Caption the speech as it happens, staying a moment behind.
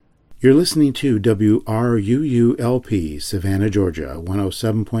You're listening to WRUU-LP, Savannah, Georgia,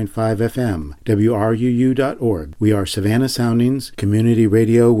 107.5 FM, WRUU.org. We are Savannah Soundings, community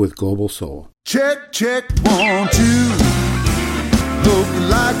radio with global soul. Check, check, 1, 2. Hope you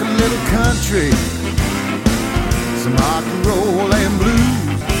like a little country, some rock and roll and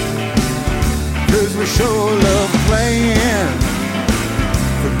blues, 'cause we sure love playing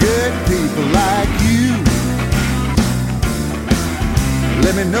for good people like you.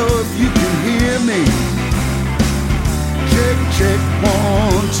 Let me know if you can hear me. Check, check,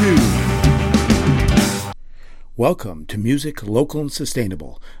 1, 2. Welcome to Music Local and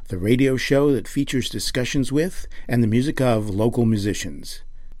Sustainable, the radio show that features discussions with and the music of local musicians.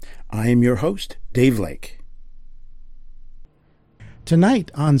 I am your host, Dave Lake. Tonight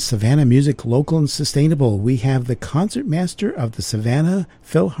on Savannah Music Local and Sustainable, we have the concertmaster of the Savannah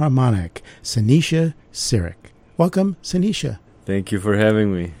Philharmonic, Sanisha Sirik. Welcome, Sanisha. Thank you for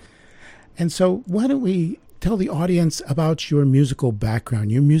having me. And so why don't we tell the audience about your musical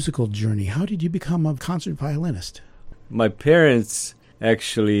background, your musical journey. How did you become a concert violinist? My parents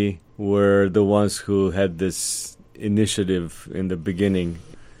actually were the ones who had this initiative in the beginning.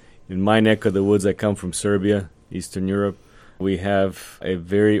 In my neck of the woods, I come from Serbia, Eastern Europe. We have a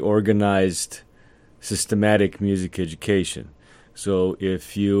very organized, systematic music education. So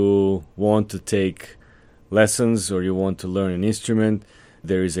if you want to take lessons or you want to learn an instrument,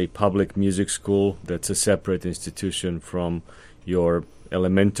 there is a public music school that's a separate institution from your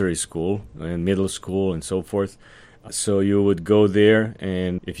elementary school and middle school and so forth. So you would go there,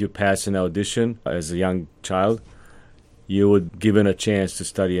 and if you pass an audition as a young child, you would given a chance to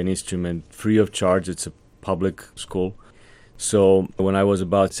study an instrument free of charge. It's a public school. So when I was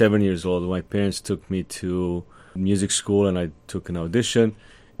about 7 years old, my parents took me to music school and I took an audition.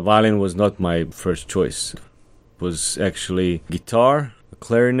 Violin was not my first choice. It was actually guitar,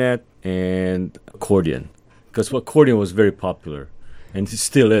 clarinet, and accordion, because accordion was very popular, and it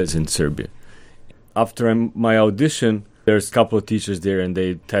still is in Serbia. After my audition, there's a couple of teachers there, and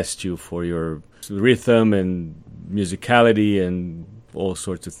they test you for your rhythm and musicality and all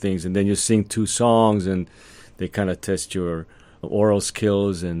sorts of things, and then you sing 2 songs, and they kind of test your oral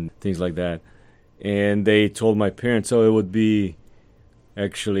skills and things like that. And they told my parents, it would be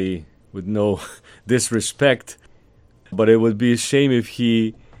actually, with no disrespect, but it would be a shame if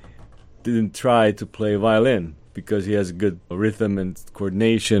he didn't try to play violin, because he has good rhythm and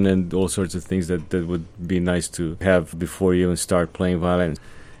coordination and all sorts of things that would be nice to have before you even start playing violin.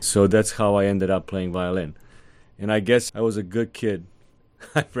 So that's how I ended up playing violin. And I guess I was a good kid.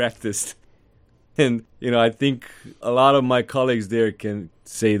 I practiced. And, I think a lot of my colleagues there can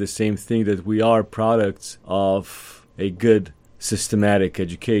say the same thing, that we are products of a good systematic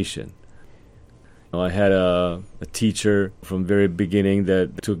education. I had a teacher from very beginning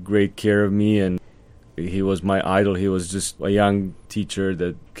that took great care of me, and he was my idol. He was just a young teacher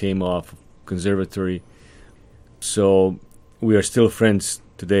that came off conservatory. So we are still friends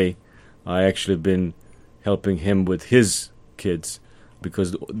today. I actually been helping him with his kids,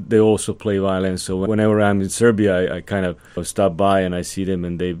 because they also play violin. So whenever I'm in Serbia, I kind of stop by and I see them,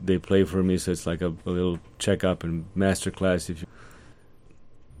 and they play for me. So it's like a little checkup and master class.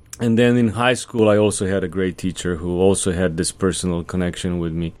 And then in high school, I also had a great teacher who also had this personal connection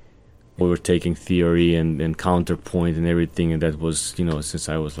with me. We were taking theory and counterpoint and everything, and that was, since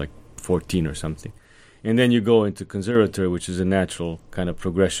I was like 14 or something. And then you go into conservatory, which is a natural kind of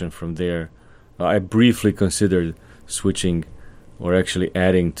progression from there. I briefly considered switching or actually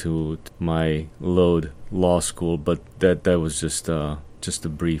adding to my load law school, but that was just a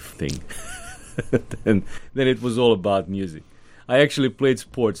brief thing. And then it was all about music. I actually played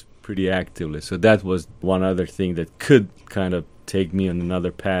sports pretty actively, so that was one other thing that could kind of take me on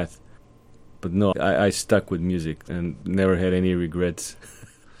another path. But no, I stuck with music and never had any regrets.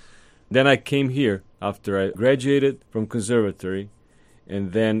 Then I came here after I graduated from conservatory,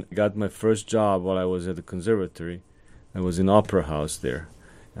 and then got my first job while I was at the conservatory. I was in Opera House there,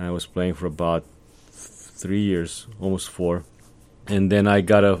 and I was playing for about 3 years, almost 4. And then I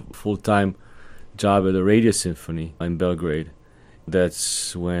got a full-time job at the Radio Symphony in Belgrade.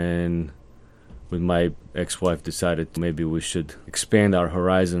 That's when, with my ex-wife, decided maybe we should expand our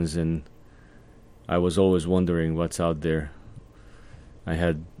horizons, and I was always wondering what's out there. I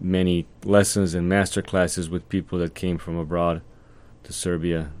had many lessons and master classes with people that came from abroad to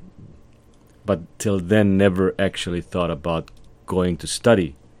Serbia, but till then never actually thought about going to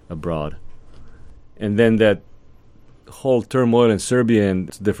study abroad. And then that whole turmoil in Serbia, and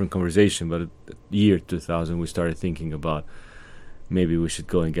it's a different conversation, but year 2000 we started thinking about maybe we should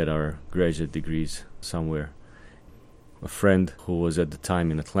go and get our graduate degrees somewhere. a friend who was at the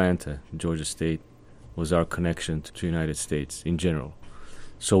time in Atlanta, Georgia State, was our connection to the United States in general.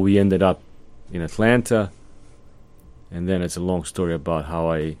 So we ended up in Atlanta, and then it's a long story about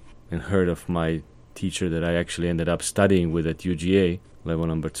how I heard of my teacher that I actually ended up studying with at UGA,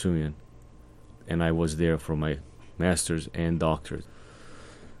 Lebanon Bartumian, and I was there for my master's and doctorate.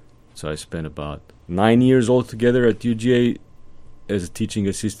 So I spent about 9 years altogether at UGA as a teaching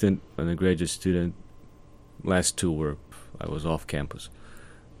assistant and a graduate student. Last 2 were I was off campus.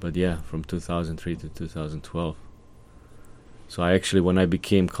 But yeah, from 2003 to 2012. So I actually, when I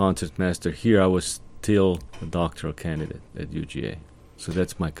became concertmaster here, I was still a doctoral candidate at UGA. So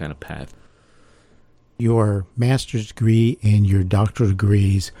that's my kind of path. Your master's degree and your doctoral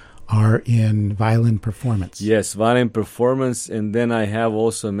degrees are in violin performance. Yes, violin performance, and then I have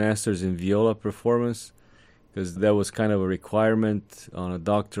also a master's in viola performance, because that was kind of a requirement on a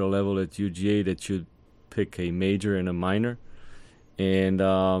doctoral level at UGA that you pick a major and a minor. And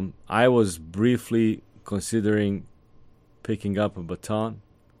I was briefly considering picking up a baton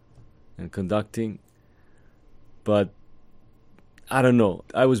and conducting, but I don't know.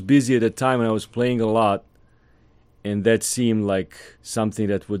 I was busy at the time and I was playing a lot, and that seemed like something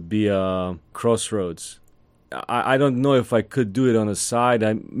that would be a crossroads. I don't know if I could do it on the side.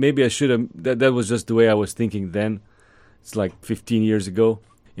 Maybe I should have. That was just the way I was thinking then. It's like 15 years ago,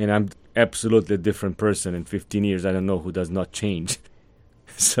 and I'm absolutely a different person in 15 years. I don't know who does not change.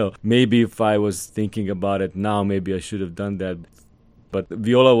 So maybe if I was thinking about it now, maybe I should have done that. But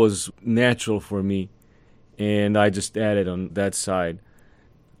viola was natural for me, and I just added on that side.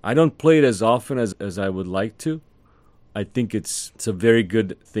 I don't play it as often as I would like to. I think it's a very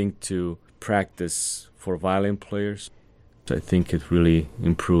good thing to practice for violin players. I think it really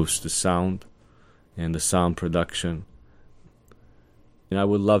improves the sound and the sound production. And I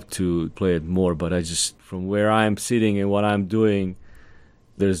would love to play it more, but I just, from where I'm sitting and what I'm doing,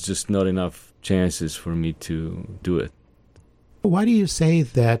 there's just not enough chances for me to do it. Why do you say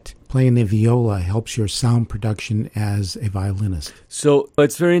that playing the viola helps your sound production as a violinist? So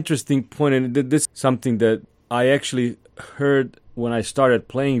it's a very interesting point, and this is something that I actually heard when I started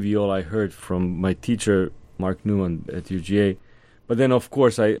playing viola. I heard from my teacher, Mark Newman at UGA. But then, of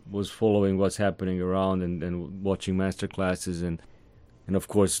course, I was following what's happening around and watching master classes, and of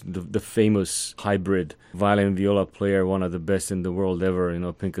course, the famous hybrid violin viola player, one of the best in the world ever,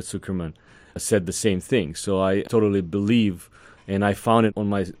 Pinchas Zukerman, said the same thing. So I totally believe, and I found it on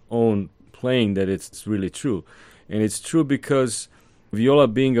my own playing, that it's really true. And it's true because viola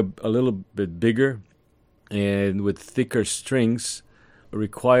being a little bit bigger and with thicker strings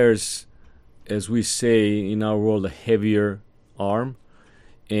requires, as we say in our world, a heavier arm.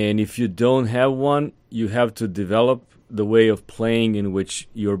 And if you don't have one, you have to develop the way of playing in which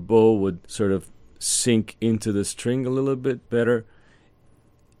your bow would sort of sink into the string a little bit better.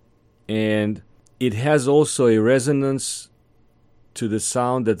 And it has also a resonance to the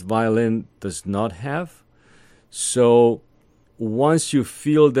sound that violin does not have. So once you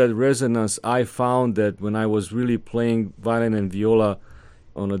feel that resonance, I found that when I was really playing violin and viola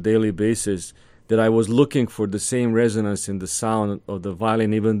on a daily basis, that I was looking for the same resonance in the sound of the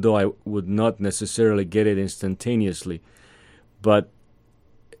violin, even though I would not necessarily get it instantaneously. But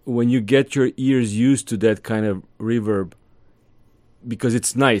when you get your ears used to that kind of reverb, because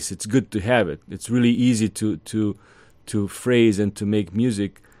it's nice, it's good to have it. It's really easy to phrase and to make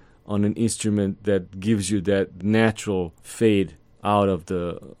music on an instrument that gives you that natural fade out of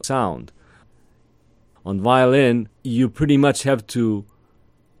the sound. On violin, you pretty much have to,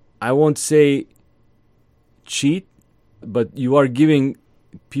 I won't say cheat, but you are giving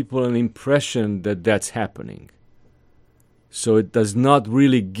people an impression that that's happening. So it does not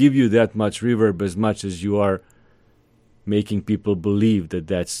really give you that much reverb as much as you are making people believe that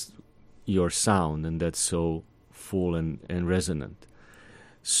that's your sound and that's so full and resonant.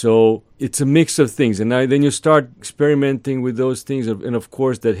 So it's a mix of things. And then you start experimenting with those things. And of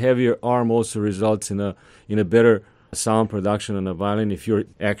course, that heavier arm also results in a better sound production on a violin if your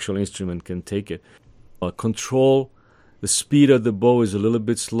actual instrument can take it. Control, the speed of the bow is a little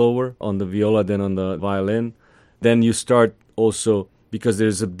bit slower on the viola than on the violin. Then you start also, because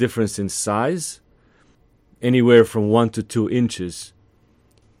there's a difference in size, anywhere from 1 to 2 inches.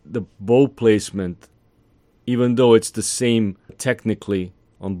 The bow placement, even though it's the same technically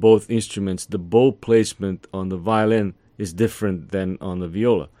on both instruments, the bow placement on the violin is different than on the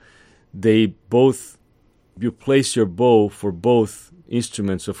viola. You place your bow for both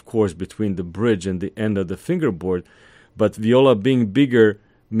instruments, of course, between the bridge and the end of the fingerboard, but viola being bigger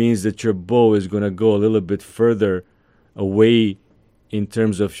means that your bow is going to go a little bit further away in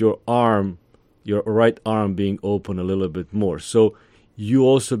terms of your arm your right arm being open a little bit more. So you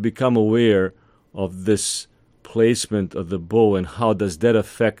also become aware of this placement of the bow and how does that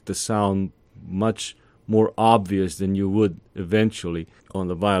affect the sound much more obvious than you would eventually on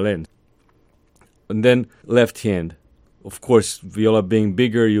the violin. And then left hand. Of course, viola being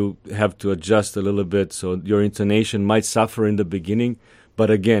bigger, you have to adjust a little bit, so your intonation might suffer in the beginning. But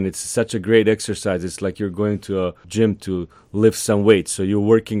again, it's such a great exercise. It's like you're going to a gym to lift some weights. So you're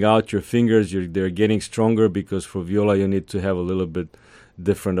working out your fingers. They're getting stronger because for viola you need to have a little bit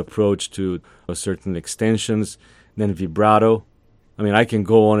different approach to certain extensions. Then vibrato. I mean, I can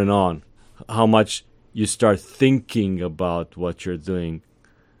go on and on. How much you start thinking about what you're doing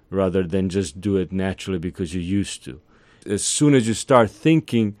rather than just do it naturally because you used to. As soon as you start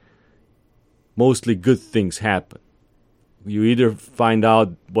thinking, mostly good things happen. You either find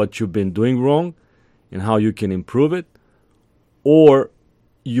out what you've been doing wrong and how you can improve it, or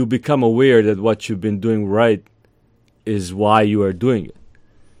you become aware that what you've been doing right is why you are doing it.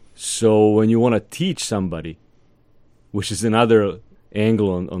 So when you want to teach somebody, which is another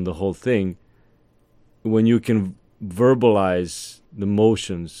angle on the whole thing, when you can verbalize the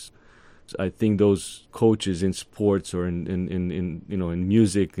motions, I think those coaches in sports or in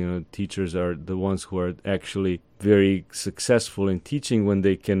music, teachers are the ones who are actually very successful in teaching when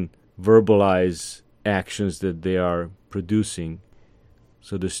they can verbalize actions that they are producing,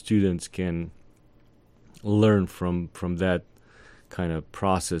 so the students can learn from that kind of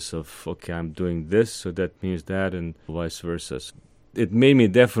process of, okay, I'm doing this, so that means that, and vice versa. It made me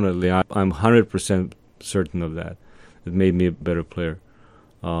definitely, I'm 100% certain of that. It made me a better player.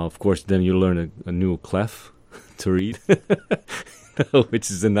 Of course, then you learn a new clef to read, which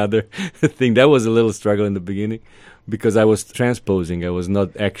is another thing. That was a little struggle in the beginning because I was transposing. I was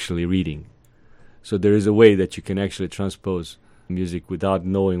not actually reading. So there is a way that you can actually transpose music without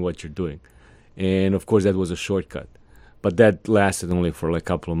knowing what you're doing. And, of course, that was a shortcut. But that lasted only for like a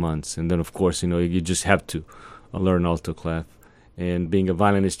couple of months. And then, of course, you just have to learn alto clef. And being a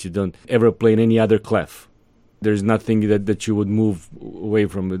violinist, you don't ever play in any other clef. There's nothing that you would move away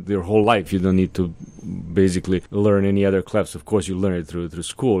from your whole life. You don't need to basically learn any other clefs. Of course, you learn it through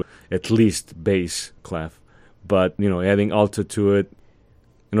school, at least bass clef. But, adding alto to it,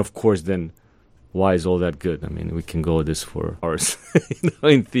 and of course then, why is all that good? I mean, we can go this for hours.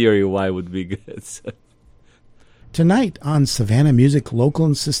 In theory, why would be good? So. Tonight on Savannah Music Local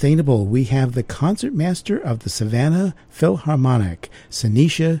and Sustainable, we have the concertmaster of the Savannah Philharmonic,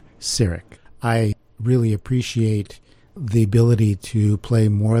 Sinisha Sirik. I really appreciate the ability to play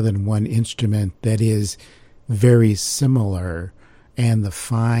more than one instrument that is very similar and the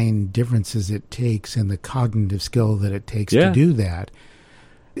fine differences it takes and the cognitive skill that it takes to do that.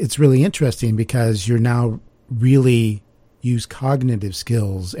 It's really interesting because you're now really use cognitive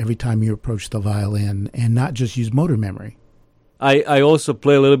skills every time you approach the violin and not just use motor memory. I also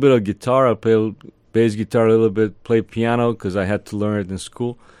play a little bit of guitar. I play bass guitar a little bit, play piano because I had to learn it in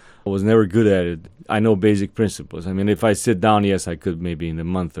school. I was never good at it. I know basic principles. I mean, if I sit down, yes, I could maybe in a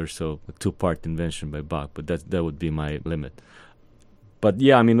month or so, a 2-part Invention by Bach, but that would be my limit. But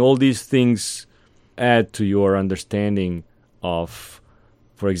yeah, I mean, all these things add to your understanding of,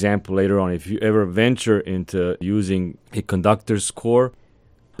 for example, later on, if you ever venture into using a conductor's score,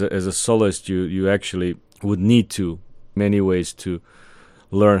 as a soloist, you actually would need to, many ways, to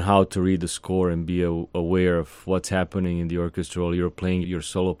learn how to read the score and be aware of what's happening in the orchestra while you're playing your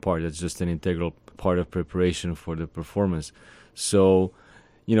solo part. That's just an integral part of preparation for the performance. So,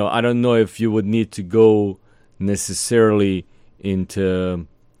 I don't know if you would need to go necessarily into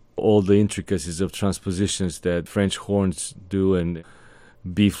all the intricacies of transpositions that French horns do and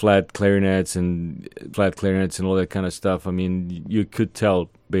B-flat clarinets and flat clarinets and all that kind of stuff. I mean, you could tell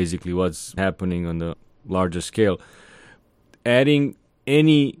basically what's happening on the larger scale. Adding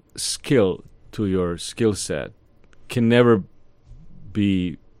any skill to your skill set can never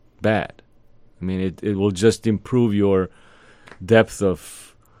be bad. I mean, it will just improve your depth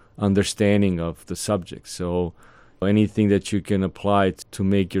of understanding of the subject. So anything that you can apply to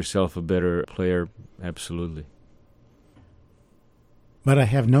make yourself a better player, absolutely. But I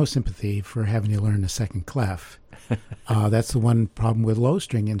have no sympathy for having to learn a second clef. That's the one problem with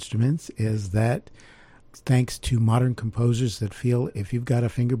low-string instruments is that thanks to modern composers that feel if you've got a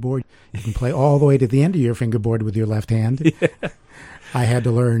fingerboard, you can play all the way to the end of your fingerboard with your left hand. Yeah. I had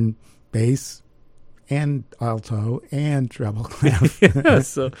to learn bass and alto and treble clef. Yeah,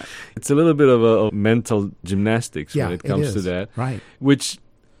 so it's a little bit of a mental gymnastics when it comes to that. Right. Which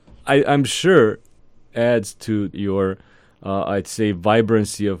I'm sure adds to your, I'd say,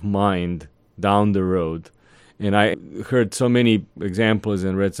 vibrancy of mind down the road. And I heard so many examples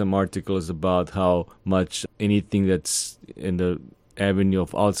and read some articles about how much anything that's in the avenue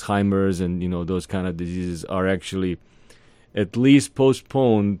of Alzheimer's and, those kind of diseases are actually at least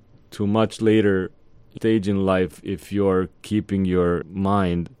postponed to much later stage in life if you're keeping your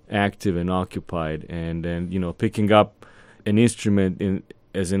mind active and occupied. And then, picking up an instrument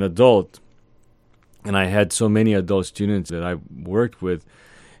as an adult. And I had so many adult students that I worked with.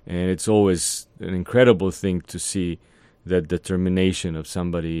 And it's always an incredible thing to see that determination of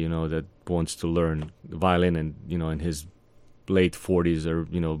somebody, that wants to learn the violin and, in his late 40s or,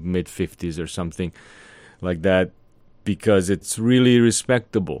 mid 50s or something like that, because it's really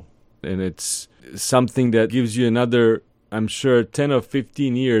respectable. And it's something that gives you another, I'm sure, 10 or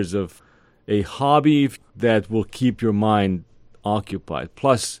 15 years of a hobby that will keep your mind occupied.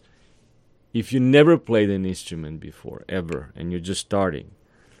 Plus, if you never played an instrument before, ever, and you're just starting,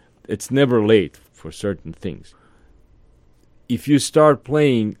 it's never late for certain things. If you start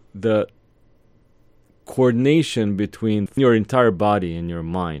playing, the coordination between your entire body and your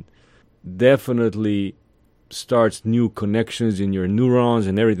mind definitely starts new connections in your neurons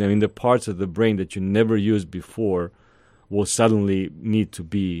and everything. I mean, the parts of the brain that you never used before will suddenly need to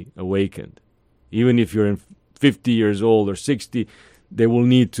be awakened. Even if you're 50 years old or 60, they will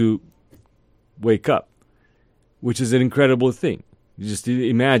need to wake up, which is an incredible thing. You just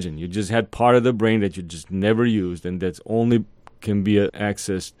imagine, you just had part of the brain that you just never used, and that's only can be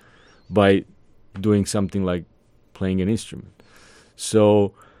accessed by doing something like playing an instrument.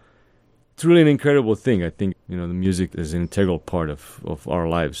 So it's really an incredible thing. I think, the music is an integral part of our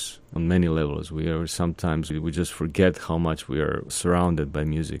lives on many levels. Sometimes we just forget how much we are surrounded by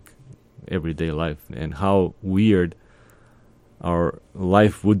music, everyday life, and how weird our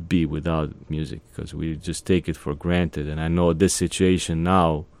life would be without music, because we just take it for granted. And I know this situation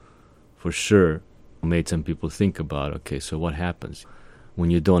now, for sure, made some people think about, okay, so what happens when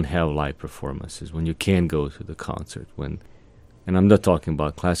you don't have live performances, when you can't go to the concert, and I'm not talking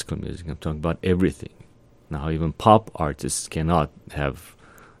about classical music, I'm talking about everything. Now even pop artists cannot have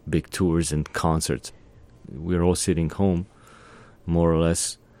big tours and concerts. We're all sitting home, more or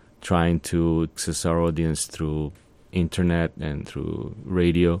less, trying to access our audience through internet and through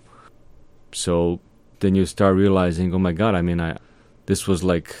radio. So then you start realizing, oh my God, this was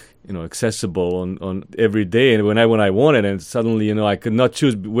like, accessible on every day, and when I wanted, and suddenly, I could not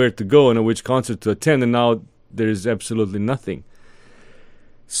choose where to go and which concert to attend, and now there is absolutely nothing.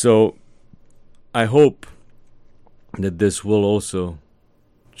 So I hope that this will also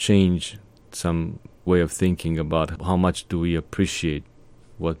change some way of thinking about how much do we appreciate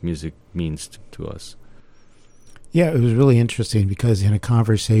what music means to us. Yeah, it was really interesting because in a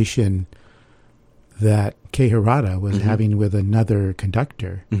conversation that Kei Hirata was having with another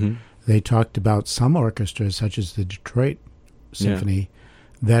conductor, they talked about some orchestras, such as the Detroit Symphony,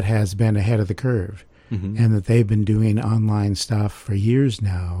 that has been ahead of the curve, and that they've been doing online stuff for years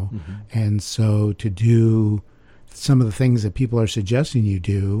now. And so to do some of the things that people are suggesting you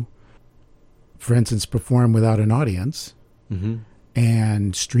do, for instance, perform without an audience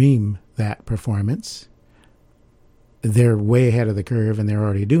and stream that performance, they're way ahead of the curve, and they're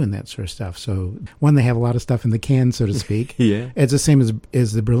already doing that sort of stuff. So, one, they have a lot of stuff in the can, so to speak. It's the same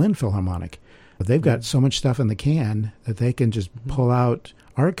as the Berlin Philharmonic. They've got so much stuff in the can that they can just pull out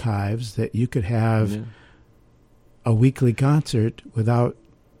archives that you could have a weekly concert without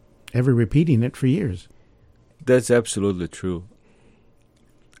ever repeating it for years. That's absolutely true.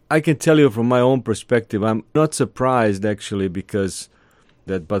 I can tell you from my own perspective, I'm not surprised actually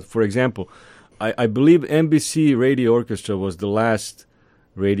but for example, I believe NBC Radio Orchestra was the last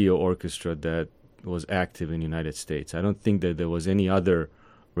radio orchestra that was active in the United States. I don't think that there was any other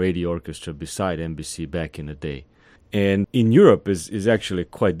radio orchestra beside NBC back in the day. And in Europe is actually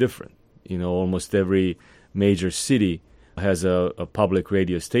quite different. Almost every major city has a public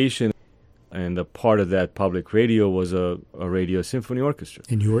radio station, and a part of that public radio was a radio symphony orchestra.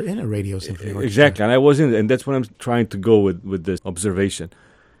 And you were in a radio symphony orchestra. Exactly, and I was in, and that's what I'm trying to go with this observation.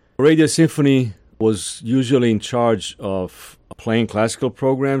 Radio Symphony was usually in charge of playing classical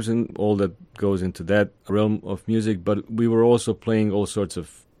programs and all that goes into that realm of music, but we were also playing all sorts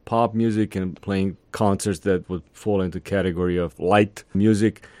of pop music and playing concerts that would fall into category of light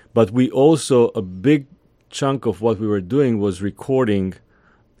music. But we also, a big chunk of what we were doing was recording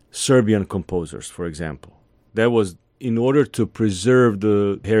Serbian composers, for example. That was in order to preserve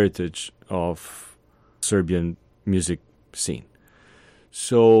the heritage of Serbian music scene.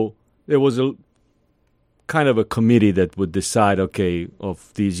 So there was a kind of a committee that would decide, okay,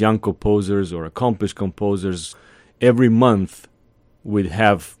 of these young composers or accomplished composers, every month we'd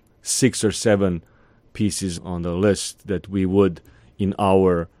have 6 or 7 pieces on the list that we would, in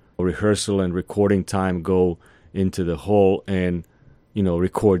our rehearsal and recording time, go into the hall and,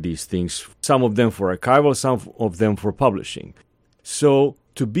 record these things. Some of them for archival, some of them for publishing. So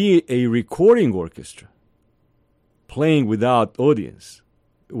to be a recording orchestra, playing without audience,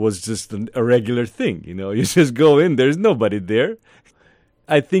 was just a regular thing. You just go in, there's nobody there.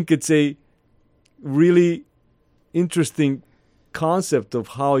 I think it's a really interesting concept of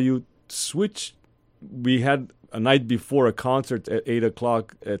how you switch. We had a night before a concert at 8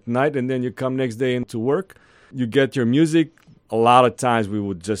 o'clock at night, and then you come next day into work. You get your music. A lot of times we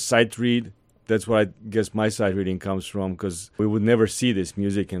would just sight read. That's where I guess my sight reading comes from, because we would never see this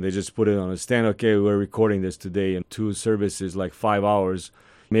music, and they just put it on a stand. Okay, we're recording this today, and 2 services, like 5 hours.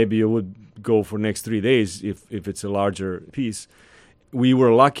 Maybe you would go for next 3 days if it's a larger piece. We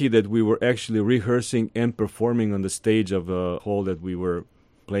were lucky that we were actually rehearsing and performing on the stage of a hall that we were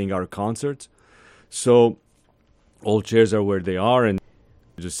playing our concerts. So all chairs are where they are, and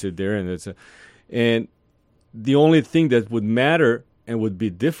you just sit there, and the only thing that would matter and would be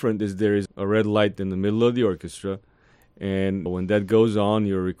different is there is a red light in the middle of the orchestra, and when that goes on,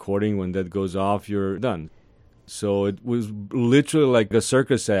 you're recording. When that goes off, you're done. So it was literally like a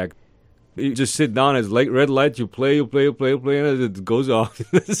circus act. You just sit down, it's like red light, you play, and it goes off.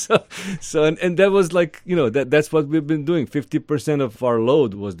 so and that was like, that's what we've been doing. 50% of our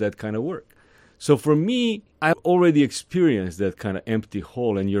load was that kind of work. So for me, I already experienced that kind of empty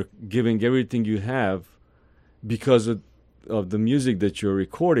hole, and you're giving everything you have because of the music that you're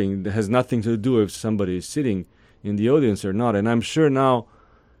recording. That has nothing to do if somebody is sitting in the audience or not. And I'm sure now,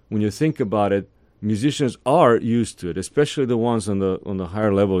 when you think about it, musicians are used to it, especially the ones on the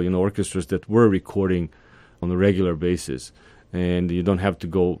higher level, orchestras that were recording on a regular basis. And you don't have to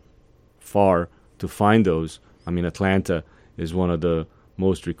go far to find those. I mean, Atlanta is one of the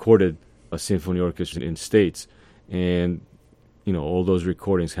most recorded symphony orchestras in States, and all those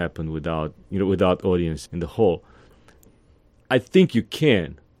recordings happened without audience in the hall. I think you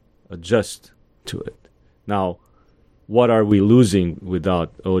can adjust to it. Now, what are we losing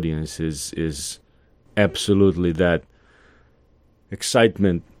without audience is absolutely that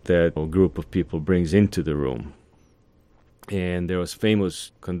excitement that a group of people brings into the room. And there was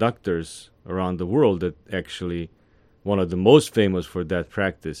famous conductors around the world that actually, one of the most famous for that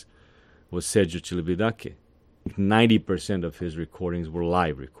practice was Sergiu Celibidache. 90% of his recordings were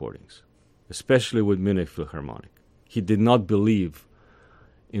live recordings, especially with Munich Philharmonic. He did not believe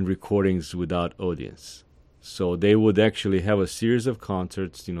in recordings without audience. So they would actually have a series of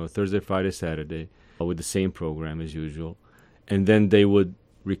concerts, Thursday, Friday, Saturday, with the same program as usual. And then they would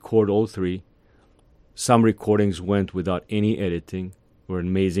record all 3. Some recordings went without any editing. Were an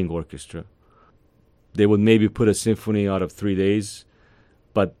amazing orchestra. They would maybe put a symphony out of 3 days,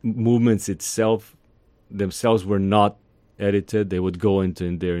 but movements themselves were not edited. They would go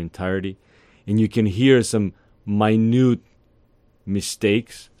into their entirety. And you can hear some minute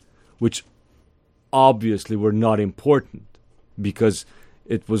mistakes, which obviously were not important, because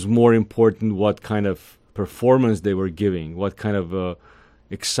it was more important what kind of performance they were giving, what kind of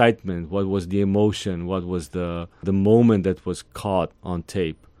excitement, what was the emotion, what was the moment that was caught on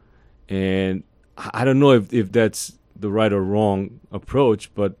tape. And I don't know if that's the right or wrong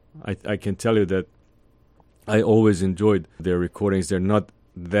approach, but I can tell you that I always enjoyed their recordings. They're not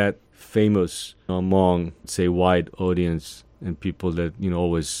that famous among, say, wide audience and people that,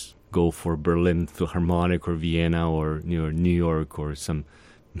 always go for Berlin Philharmonic or Vienna or New York or some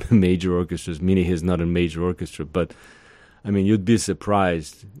major orchestras. Munich is not a major orchestra, but I mean, you'd be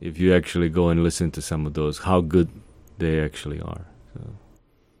surprised if you actually go and listen to some of those, how good they actually are. So.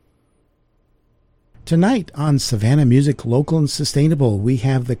 Tonight on Savannah Music Local and Sustainable, we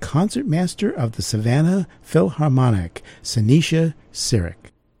have the concertmaster of the Savannah Philharmonic, Senisha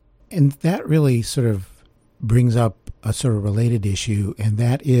Sirik. And that really sort of brings up a sort of related issue, and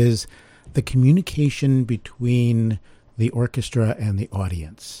that is the communication between the orchestra and the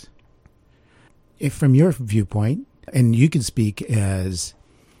audience. If from your viewpoint, and you can speak as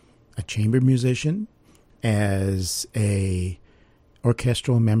a chamber musician, as a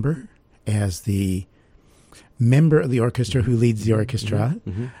orchestral member, as the member of the orchestra who leads the orchestra,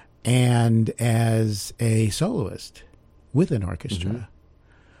 and as a soloist with an orchestra.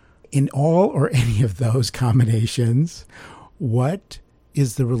 In all or any of those combinations, what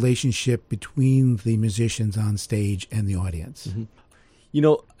is the relationship between the musicians on stage and the audience?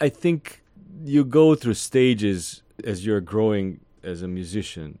 I think you go through stages as you're growing as a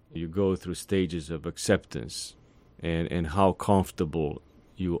musician. You go through stages of acceptance and how comfortable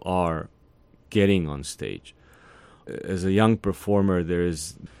you are getting on stage. As a young performer, there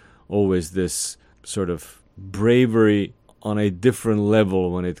is always this sort of bravery on a different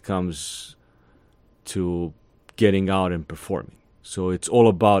level when it comes to getting out and performing. So it's all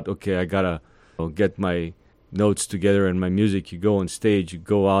about, okay, I gotta get my notes together and my music. You go on stage, you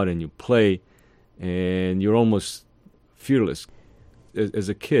go out and you play, and you're almost fearless. As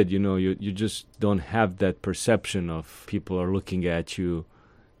a kid, you just don't have that perception of people are looking at you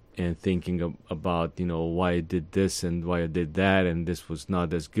and thinking about, why I did this and why I did that and this was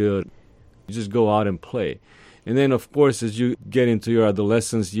not as good. You just go out and play. And then, of course, as you get into your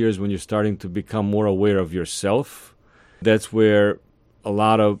adolescence years when you're starting to become more aware of yourself, that's where a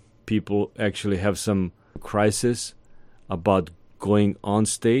lot of people actually have some crisis about going on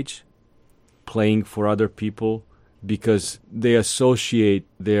stage, playing for other people, because they associate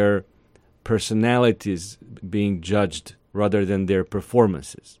their personalities being judged rather than their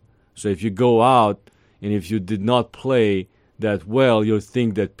performances. So if you go out and if you did not play that well, you'll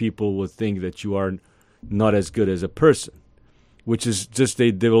think that people will think that you are not as good as a person, which is just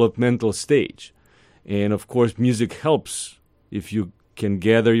a developmental stage. And of course, music helps if you can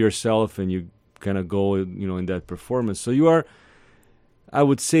gather yourself and you kind of go, in that performance. So you are, I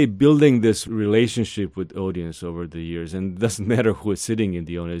would say, building this relationship with audience over the years. And it doesn't matter who is sitting in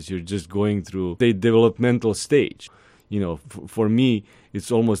the audience. You're just going through a developmental stage. For me,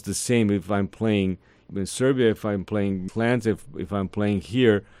 it's almost the same if I'm playing in Serbia, if I'm playing Plants, if I'm playing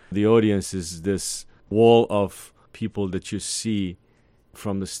here. The audience is this wall of people that you see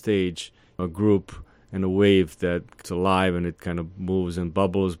from the stage, a group and a wave that's alive and it kind of moves and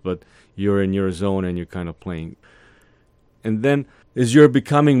bubbles, but you're in your zone and you're kind of playing. And then as you're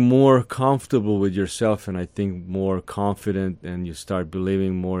becoming more comfortable with yourself and I think more confident and you start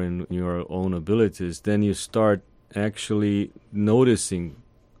believing more in your own abilities, then you start actually noticing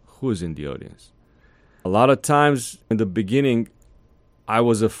who's in the audience. A lot of times in the beginning, I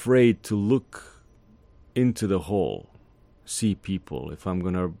was afraid to look into the hall, see people, if I'm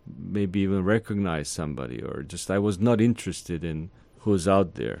going to maybe even recognize somebody, or just I was not interested in who's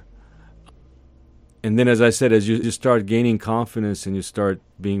out there. And then, as I said, as you start gaining confidence and you start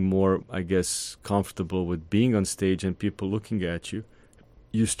being more, I guess, comfortable with being on stage and people looking at you,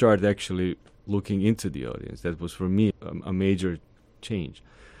 you start actually looking into the audience. That was, for me, a major change.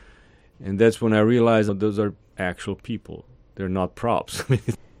 And that's when I realized that those are actual people. They're not props.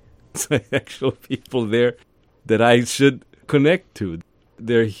 It's actual people there that I should connect to.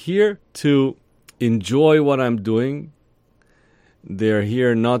 They're here to enjoy what I'm doing. They're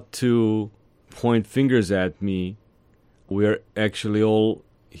here not to point fingers at me. We're actually all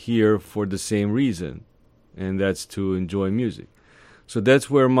here for the same reason, and that's to enjoy music. So that's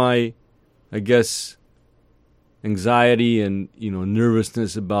where my, I guess, anxiety and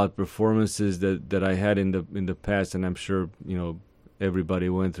nervousness about performances that I had in the past, and I'm sure everybody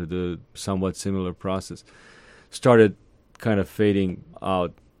went through the somewhat similar process, started kind of fading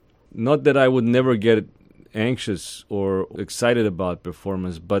out. Not that I would never get anxious or excited about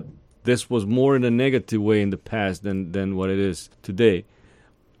performance, but this was more in a negative way in the past than what it is today.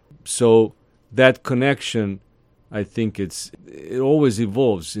 So that connection, I think it always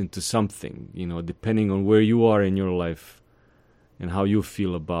evolves into something, depending on where you are in your life and how you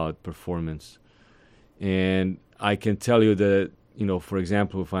feel about performance. And I can tell you that, for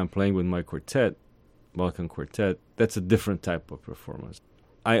example, if I'm playing with my quartet, Balkan Quartet, that's a different type of performance.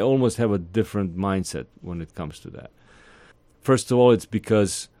 I almost have a different mindset when it comes to that. First of all, it's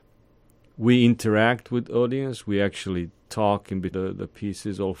because we interact with audience. We actually talk in the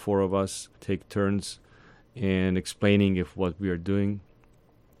pieces. All four of us take turns and explaining what we are doing,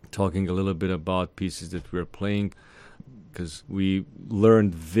 talking a little bit about pieces that we're playing, because we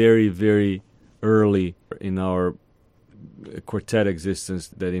learned very, very early in our quartet existence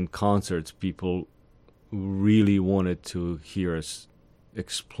that in concerts people really wanted to hear us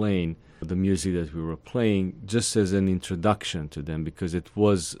explain the music that we were playing just as an introduction to them, because it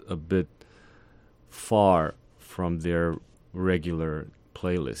was a bit far from their regular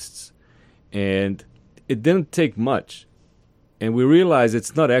playlists. And it didn't take much. And we realized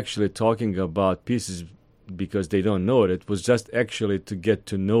it's not actually talking about pieces because they don't know it. It was just actually to get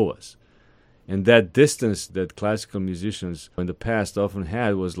to know us. And that distance that classical musicians in the past often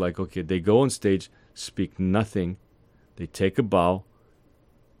had was like, okay, they go on stage, speak nothing, they take a bow,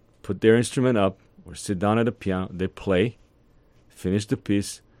 put their instrument up, or sit down at a piano, they play, finish the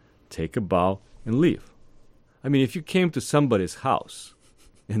piece, take a bow, and leave. I mean, if you came to somebody's house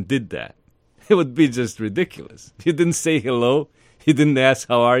and did that, it would be just ridiculous. You didn't say hello. You didn't ask,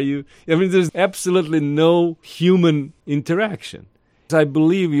 how are you? I mean, there's absolutely no human interaction. I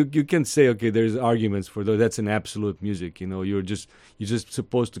believe you can say, okay, there's arguments for that's an absolute music. You're just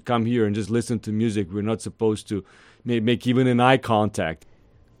supposed to come here and just listen to music. We're not supposed to make even an eye contact.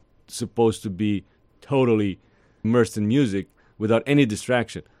 Supposed to be totally immersed in music without any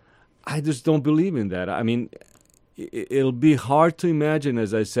distraction. I just don't believe in that. I mean, it'll be hard to imagine,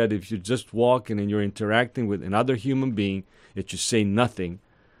 as I said, if you're just walking and you're interacting with another human being, that you say nothing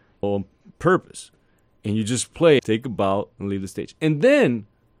on purpose. And you just play, take a bow, and leave the stage. And then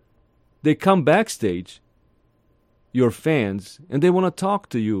they come backstage, your fans, and they want to talk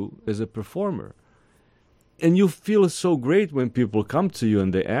to you as a performer. And you feel so great when people come to you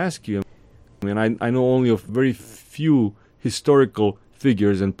and they ask you. I mean, I know only of very few historical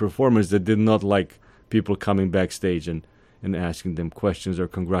figures and performers that did not like people coming backstage and asking them questions or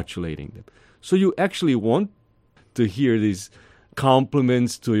congratulating them. So you actually want to hear these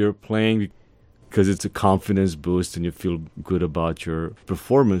compliments to your playing, because it's a confidence boost and you feel good about your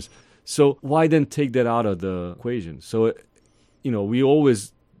performance. So why then take that out of the equation? So, we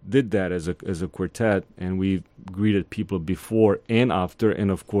always did that as a quartet, and we greeted people before and after, and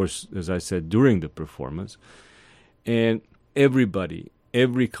of course, as I said, during the performance. And everybody,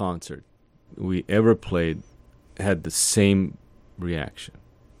 every concert we ever played had the same reaction.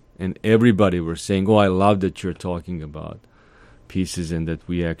 And everybody were saying, oh, I love that you're talking about pieces and that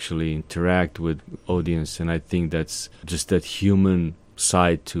we actually interact with audience, and I think that's just that human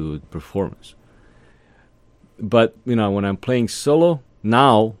side to performance. But when I'm playing solo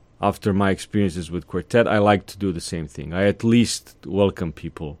now, after my experiences with quartet, I like to do the same thing. I at least welcome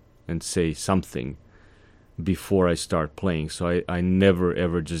people and say something before I start playing, so I never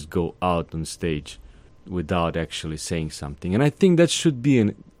ever just go out on stage without actually saying something. And I think that should be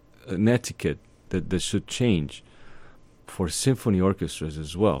an etiquette that should change for symphony orchestras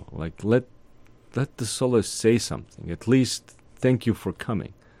as well. Like, let the soloist say something. At least, thank you for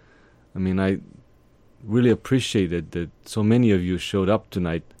coming. I mean, I really appreciated that so many of you showed up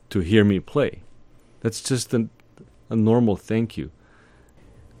tonight to hear me play. That's just a normal thank you.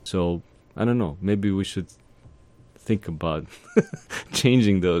 So, I don't know, maybe we should think about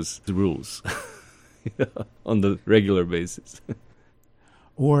changing those rules on the regular basis.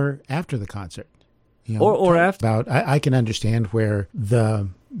 Or after the concert. Or after. I can understand where the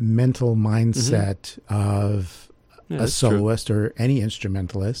mental mindset of a soloist or any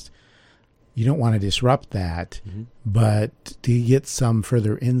instrumentalist, you don't want to disrupt that, but to get some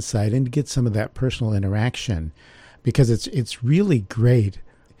further insight and to get some of that personal interaction, because it's really great,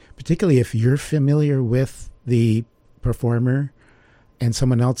 particularly if you're familiar with the performer and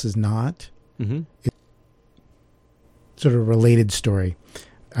someone else is not. It's sort of a related story.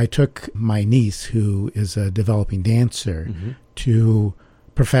 I took my niece, who is a developing dancer, to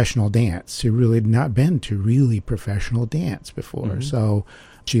professional dance. She really had not been to really professional dance before. So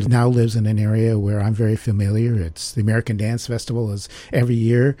she now lives in an area where I'm very familiar. It's the American Dance Festival is every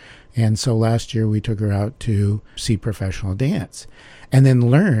year. And so last year we took her out to see professional dance. And then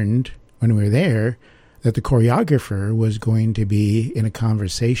learned when we were there that the choreographer was going to be in a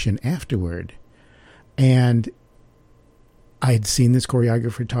conversation afterward. And I had seen this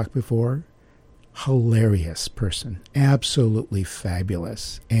choreographer talk before. Hilarious person. Absolutely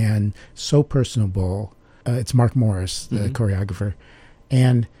fabulous. And so personable. It's Mark Morris, the choreographer.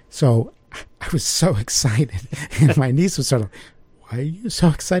 And so I was so excited. And my niece was sort of, why are you so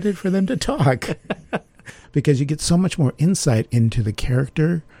excited for them to talk? Because you get so much more insight into the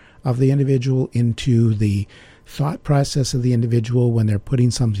character of the individual, into the thought process of the individual when they're putting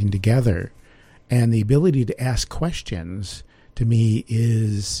something together. And the ability to ask questions, to me,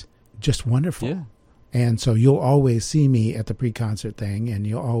 is just wonderful. Yeah. And so you'll always see me at the pre-concert thing, and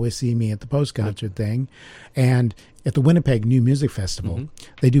you'll always see me at the post-concert thing. And at the Winnipeg New Music Festival,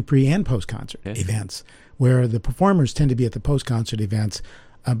 they do pre- and post-concert events, where the performers tend to be at the post-concert events,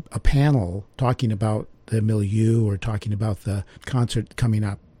 a panel talking about the milieu or talking about the concert coming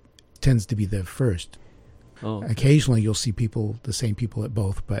up tends to be the first. Oh. Occasionally you'll see the same people at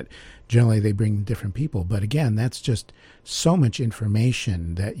both, but generally they bring different people. But again, that's just so much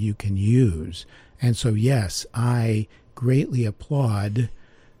information that you can use. And so, yes, I greatly applaud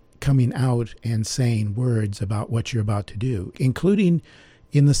coming out and saying words about what you're about to do, including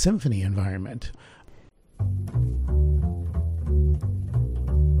in the symphony environment.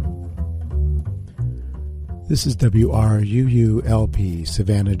 This is WRUU-LP,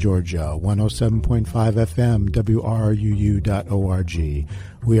 Savannah, Georgia, 107.5 FM, WRUU.org.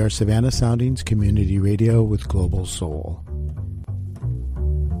 We are Savannah Soundings Community Radio with Global Soul.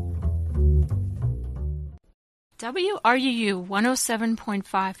 WRUU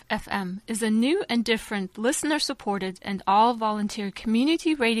 107.5 FM is a new and different listener-supported and all-volunteer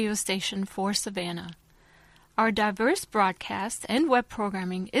community radio station for Savannah. Our diverse broadcast and web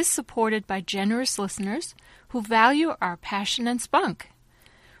programming is supported by generous listeners who value our passion and spunk.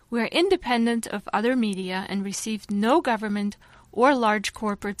 We are independent of other media and receive no government or large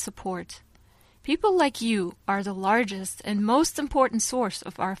corporate support. People like you are the largest and most important source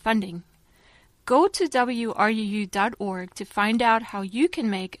of our funding. Go to WRUU.org to find out how you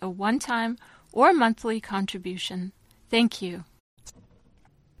can make a one-time or monthly contribution. Thank you.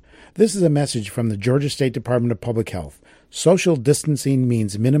 This is a message from the Georgia State Department of Public Health. Social distancing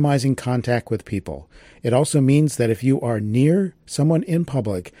means minimizing contact with people. It also means that if you are near someone in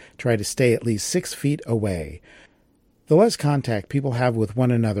public, try to stay at least 6 feet away. The less contact people have with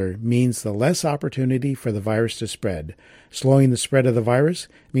one another means the less opportunity for the virus to spread. Slowing the spread of the virus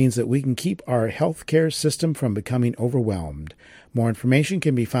means that we can keep our healthcare system from becoming overwhelmed. More information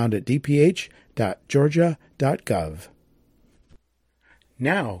can be found at dph.georgia.gov.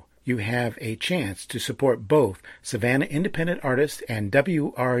 Now you have a chance to support both Savannah Independent Artists and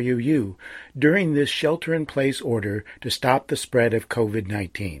WRUU during this shelter-in-place order to stop the spread of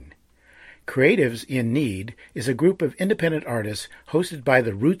COVID-19. Creatives in Need is a group of independent artists hosted by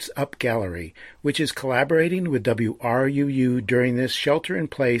the Roots Up Gallery, which is collaborating with WRUU during this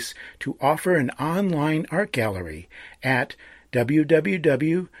shelter-in-place to offer an online art gallery at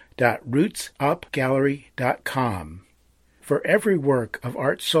www.rootsupgallery.com. For every work of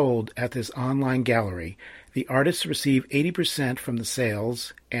art sold at this online gallery, the artists receive 80% from the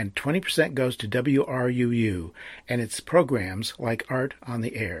sales and 20% goes to WRUU and its programs like Art on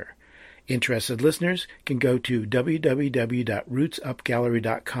the Air. Interested listeners can go to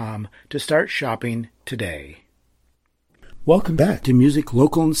www.rootsupgallery.com to start shopping today. Welcome back to Music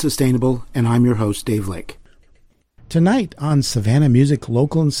Local and Sustainable, and I'm your host, Dave Lake. Tonight on Savannah Music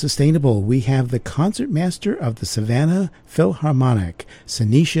Local and Sustainable, we have the concertmaster of the Savannah Philharmonic,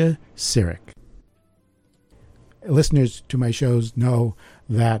 Senisha Sirik. Listeners to my shows know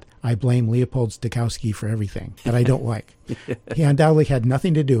that I blame Leopold Stokowski for everything that I don't like. He undoubtedly had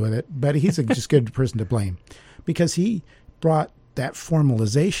nothing to do with it, but he's a just good person to blame because he brought that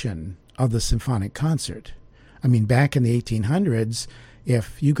formalization of the symphonic concert. I mean, back in the 1800s,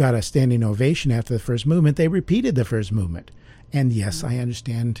 if you got a standing ovation after the first movement, they repeated the first movement. And yes, I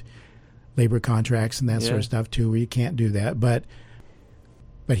understand labor contracts and that sort of stuff too, where you can't do that. But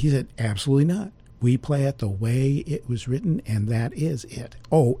he said, absolutely not. We play it the way it was written, and that is it.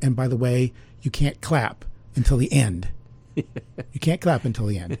 Oh, and by the way, you can't clap until the end. You can't clap until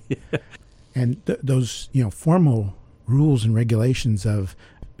the end. And those, formal rules and regulations of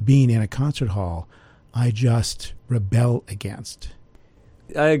being in a concert hall, I just rebel against.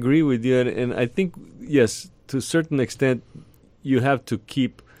 I agree with you, and I think, yes, to a certain extent, you have to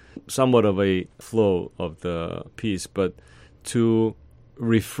keep somewhat of a flow of the piece, but to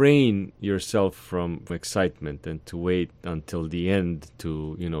refrain yourself from excitement and to wait until the end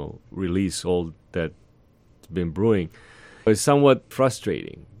to, release all that's been brewing is somewhat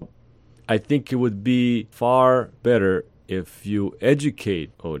frustrating. I think it would be far better if you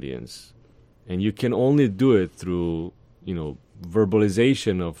educate audience, and you can only do it through,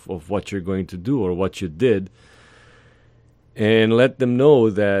 verbalization of what you're going to do or what you did, and let them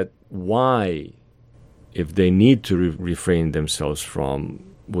know that why, if they need to refrain themselves from,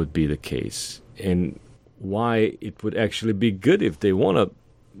 would be the case, and why it would actually be good if they want to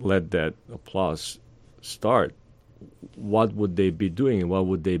let that applause start. What would they be doing and what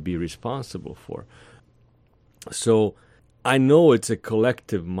would they be responsible for? So I know it's a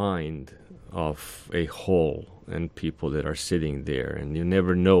collective mind of a whole and people that are sitting there, and you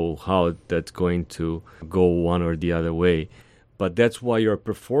never know how that's going to go one or the other way. But that's why your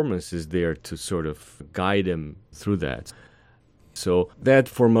performance is there to sort of guide them through that. So that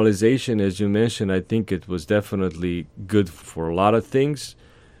formalization, as you mentioned, I think it was definitely good for a lot of things.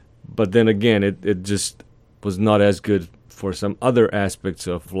 But then again, it just was not as good for some other aspects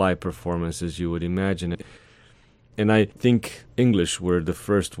of live performance as you would imagine. And I think English were the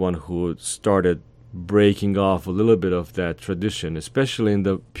first one who started breaking off a little bit of that tradition, especially in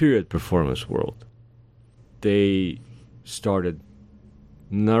the period performance world. They started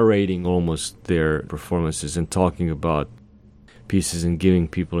narrating almost their performances and talking about pieces and giving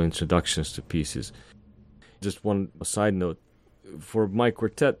people introductions to pieces. Just one side note, for my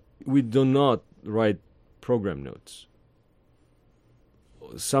quartet, we do not write program notes.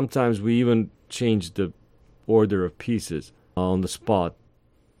 Sometimes we even change the order of pieces on the spot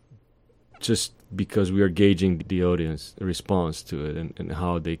just because we are gauging the audience response to it and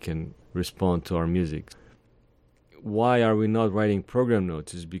how they can respond to our music. why are we not writing program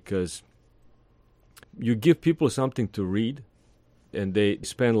notes is because you give people something to read, and they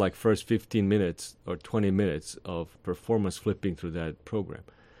spend like first 15 minutes or 20 minutes of performance flipping through that program.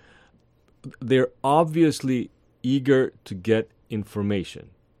 They're obviously eager to get information.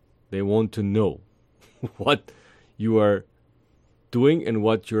 They want to know what you are doing and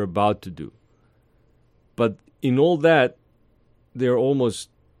what you're about to do. But in all that, they're almost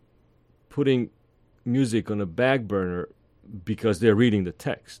putting music on a back burner because they're reading the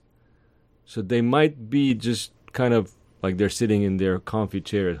text. So they might be just kind of like they're sitting in their comfy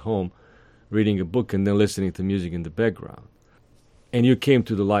chair at home reading a book and then listening to music in the background. And you came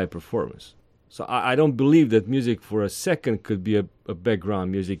to the live performance. So I don't believe that music for a second could be a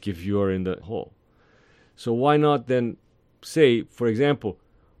background music if you are in the hall. So why not then say, for example,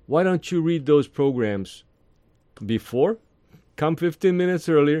 why don't you read those programs before? Come 15 minutes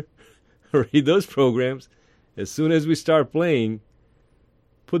earlier, read those programs. As soon as we start playing,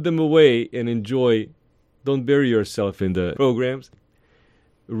 put them away and enjoy. Don't bury yourself in the programs.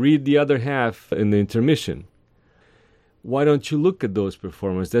 Read the other half in the intermission. Why don't you look at those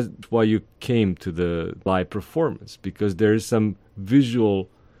performances? That's why you came to the live performance, because there is some visual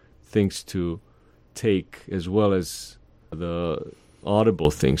things to take as well as the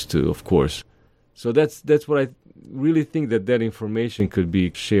audible things too, of course. So that's what I really think, that information could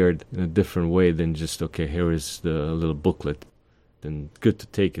be shared in a different way than just, okay, here is the little booklet. Then good to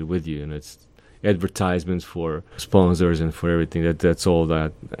take it with you, and it's advertisements for sponsors and for everything. That's all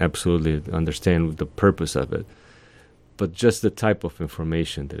that absolutely understand the purpose of it. But just the type of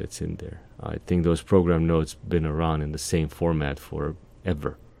information that it's in there. I think those program notes been around in the same format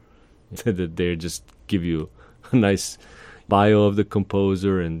forever. That they just give you a nice bio of the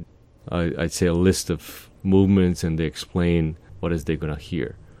composer and I'd say a list of movements, and they explain what is they going to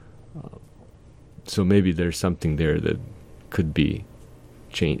hear. So maybe there's something there that could be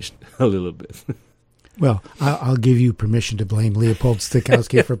changed a little bit. Well, I'll give you permission to blame Leopold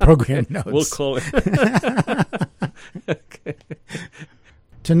Stokowski for program notes. We'll call it. Okay.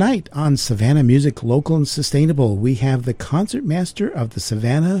 Tonight on Savannah Music Local and Sustainable, we have the concertmaster of the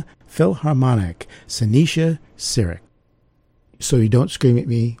Savannah Philharmonic, Senisha Sirik. So you don't scream at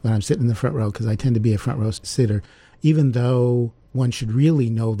me when I'm sitting in the front row, because I tend to be a front row sitter, even though one should really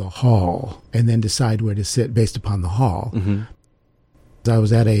know the hall and then decide where to sit based upon the hall. Mm-hmm. I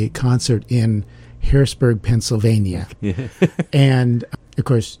was at a concert in Harrisburg, Pennsylvania. Yeah. And, of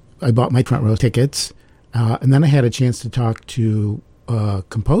course, I bought my front row tickets. And then I had a chance to talk to a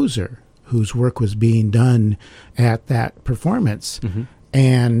composer whose work was being done at that performance. Mm-hmm.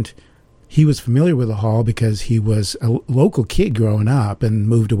 And he was familiar with the hall because he was a local kid growing up and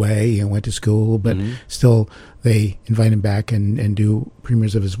moved away and went to school, but Mm-hmm. still they invite him back and do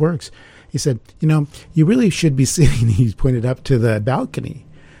premieres of his works. He said, you really should be sitting, he pointed up to the balcony,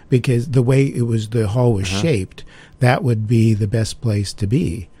 because the way the hall was shaped, that would be the best place to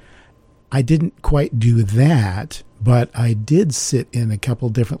be. I didn't quite do that, but I did sit in a couple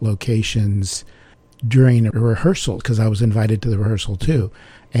different locations during a rehearsal, because I was invited to the rehearsal too.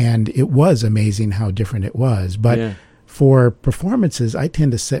 And it was amazing how different it was. But for performances, I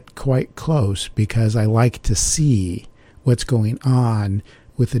tend to sit quite close because I like to see what's going on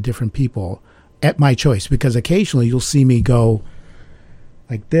with the different people at my choice, because occasionally you'll see me go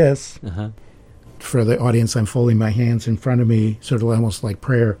like this. For the audience, I'm folding my hands in front of me, sort of almost like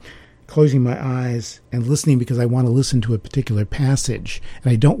prayer, closing my eyes and listening, because I want to listen to a particular passage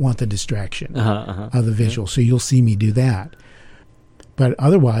and I don't want the distraction of the visual. So you'll see me do that. But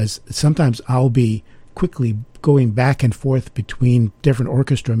otherwise, sometimes I'll be quickly going back and forth between different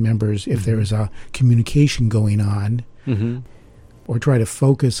orchestra members if there is a communication going on, or try to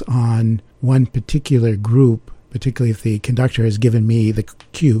focus on one particular group, particularly if the conductor has given me the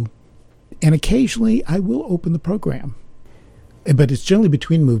cue. And occasionally I will open the program. But it's generally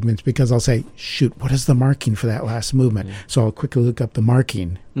between movements, because I'll say, shoot, what is the marking for that last movement? So I'll quickly look up the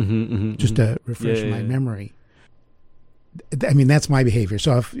marking just to refresh my memory. I mean, that's my behavior.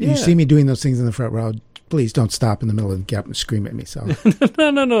 So if you see me doing those things in the front row, please don't stop in the middle of the gap and scream at me. So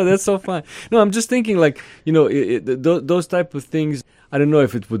No, that's so fine. No, I'm just thinking, like, those type of things, I don't know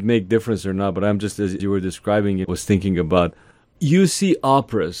if it would make difference or not, but I'm just, as you were describing it, was thinking about, you see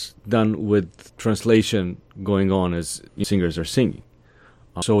operas done with translation going on as singers are singing.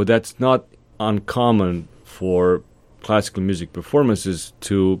 So that's not uncommon for classical music performances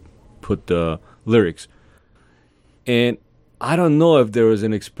to put the lyrics. And I don't know if there was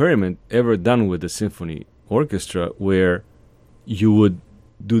an experiment ever done with the symphony orchestra where you would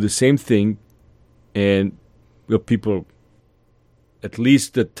do the same thing and people, at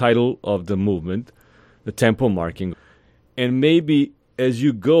least the title of the movement, the tempo marking. And maybe as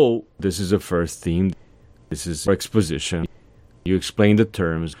you go, this is a first theme, this is exposition. You explain the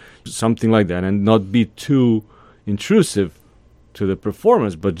terms, something like that, and not be too intrusive to the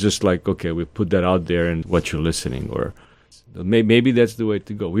performance, but just like, okay, we put that out there and what you're listening, or maybe that's the way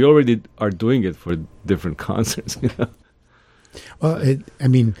to go. We already are doing it for different concerts. You know? Well,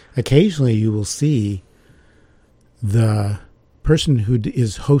 occasionally you will see the person who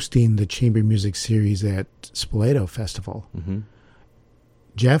is hosting the chamber music series at Spoleto Festival. Mm-hmm.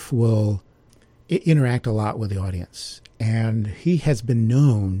 Jeff will interact a lot with the audience, and he has been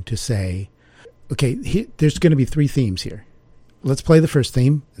known to say, okay, there's going to be 3 themes here. Let's play the first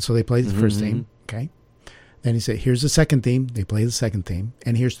theme. So they play the first theme, okay? Then he said, here's the second theme. They play the second theme.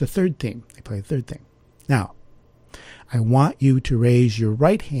 And here's the third theme. They play the third theme. Now, I want you to raise your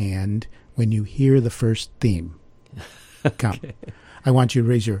right hand when you hear the first theme come. Okay. I want you to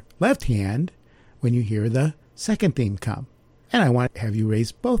raise your left hand when you hear the second theme come. And I want to have you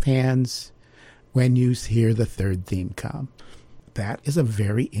raise both hands when you hear the third theme come. That is a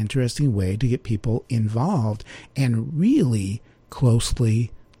very interesting way to get people involved and really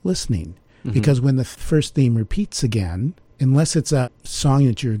closely listening. Mm-hmm. Because when the first theme repeats again, unless it's a song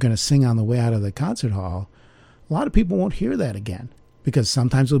that you're going to sing on the way out of the concert hall, a lot of people won't hear that again. Because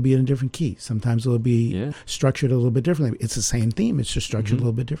sometimes it'll be in a different key. Sometimes it'll be structured a little bit differently. It's the same theme. It's just structured a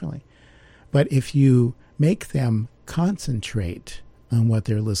little bit differently. But if you make them concentrate on what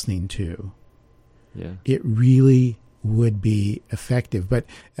they're listening to, it really would be effective. But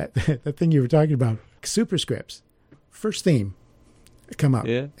the thing you were talking about, superscripts, first theme come up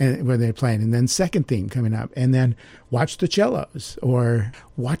and when they're playing, and then second theme coming up, and then watch the cellos or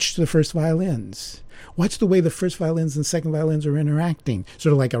watch the first violins. Watch the way the first violins and second violins are interacting,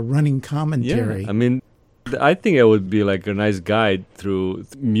 sort of like a running commentary. Yeah, I mean, I think it would be like a nice guide through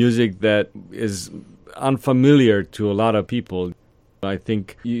music that is unfamiliar to a lot of people. I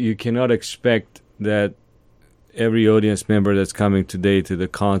think you cannot expect that every audience member that's coming today to the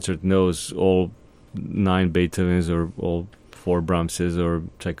concert knows all 9 Beethovens or all 4 Brahmses or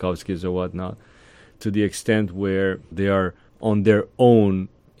Tchaikovskys or whatnot, to the extent where they are on their own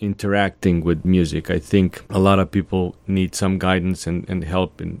interacting with music. I think a lot of people need some guidance and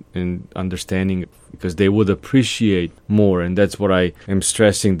help in understanding it, because they would appreciate more. And that's what I am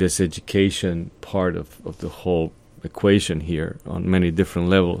stressing, this education part of the whole equation here on many different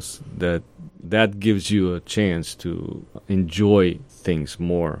levels, that gives you a chance to enjoy things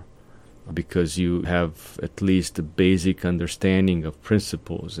more, because you have at least a basic understanding of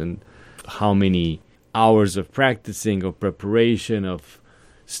principles and how many hours of practicing, of preparation, of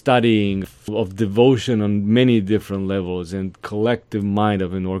studying, of devotion on many different levels, and collective mind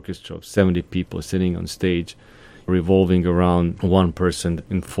of an orchestra of 70 people sitting on stage, revolving around one person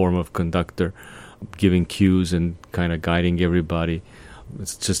in form of conductor, giving cues and kind of guiding everybody.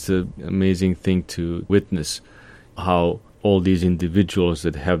 It's just an amazing thing to witness how all these individuals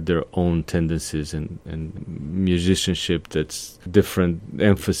that have their own tendencies and musicianship that's different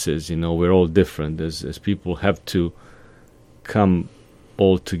emphasis, we're all different as people have to come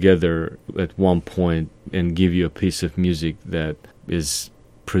all together at one point and give you a piece of music that is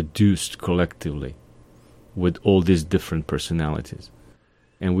produced collectively with all these different personalities.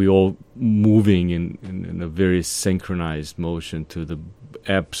 And we all moving in a very synchronized motion to the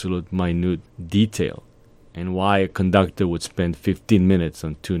absolute minute detail. And why a conductor would spend 15 minutes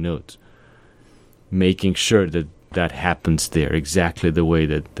on 2 notes, making sure that that happens there exactly the way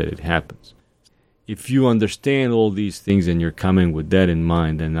that it happens. If you understand all these things and you're coming with that in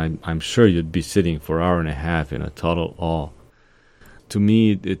mind, then I'm sure you'd be sitting for an hour and a half in a total awe. To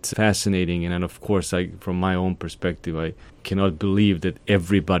me, it's fascinating, and of course, from my own perspective, I cannot believe that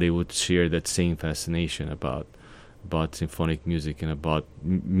everybody would share that same fascination about symphonic music and about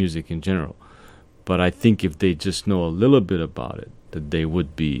music in general. But I think if they just know a little bit about it, that they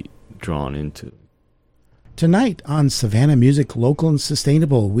would be drawn into it. Tonight on Savannah Music Local and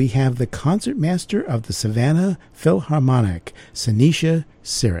Sustainable, we have the concertmaster of the Savannah Philharmonic, Senisha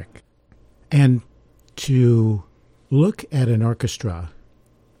Sirik. And to look at an orchestra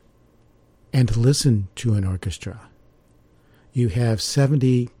and to listen to an orchestra, you have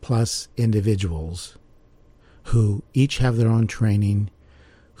 70 plus individuals who each have their own training,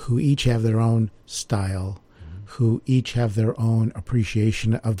 who each have their own style, who each have their own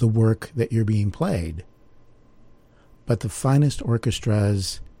appreciation of the work that you're being played. But the finest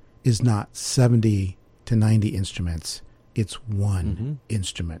orchestras is not 70 to 90 instruments. It's one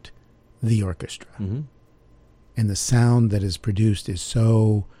instrument, the orchestra. Mm-hmm. And the sound that is produced is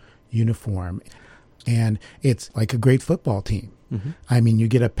so uniform. And it's like a great football team. Mm-hmm. I mean, you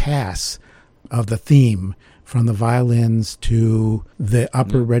get a pass of the theme, from the violins to the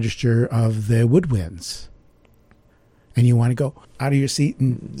upper register of the woodwinds. And you want to go out of your seat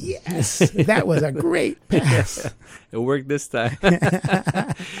and, yes, that was a great pass. It worked this time.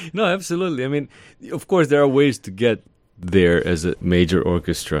 No, absolutely. I mean, of course, there are ways to get there as a major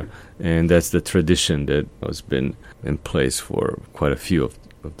orchestra, and that's the tradition that has been in place for quite a few of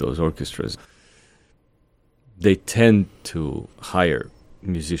those orchestras. They tend to hire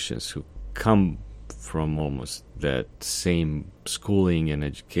musicians who come from almost that same schooling and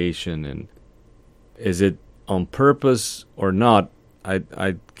education. And is it on purpose or not,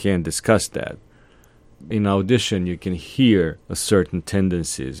 I can't discuss that. In audition, you can hear a certain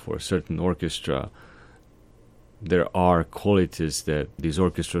tendencies for a certain orchestra. There are qualities that these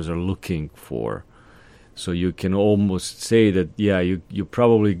orchestras are looking for. So you can almost say that, yeah, you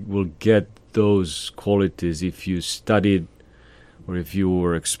probably will get those qualities if you studied or if you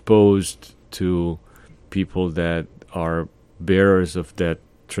were exposed to people that are bearers of that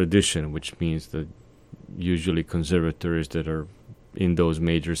tradition, which means that usually conservatories that are in those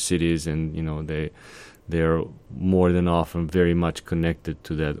major cities, and they're more than often very much connected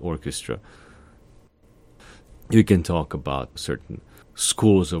to that orchestra. You can talk about certain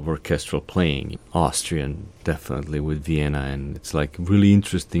schools of orchestral playing, Austrian definitely with Vienna, and it's like really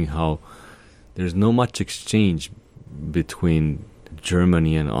interesting how there's no much exchange between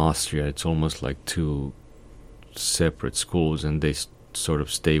Germany and Austria. It's almost like two separate schools, and they sort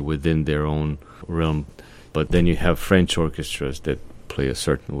of stay within their own realm. But then you have French orchestras that play a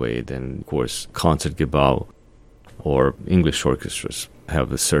certain way. Then, of course, Concertgebouw or English orchestras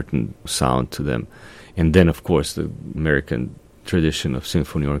have a certain sound to them. And then, of course, the American tradition of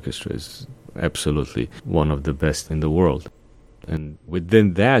symphony orchestra is absolutely one of the best in the world. And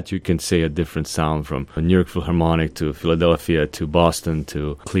within that, you can say a different sound from New York Philharmonic to Philadelphia to Boston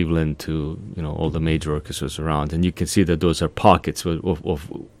to Cleveland to all the major orchestras around. And you can see that those are pockets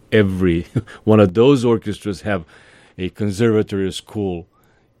of every one of those orchestras have a conservatory school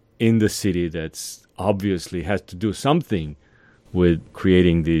in the city that's obviously has to do something with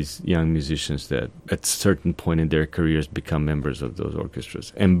creating these young musicians that at a certain point in their careers become members of those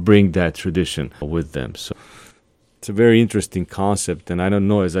orchestras and bring that tradition with them. So it's a very interesting concept, and I don't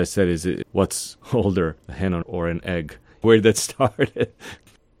know, as I said, is it what's older, a hen or an egg? Where that started?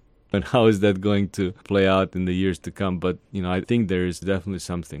 And how is that going to play out in the years to come? But, I think there is definitely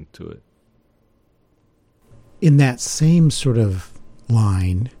something to it. In that same sort of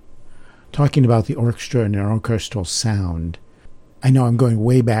line, talking about the orchestra and their orchestral sound, I know I'm going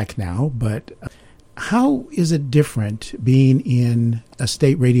way back now, but how is it different being in a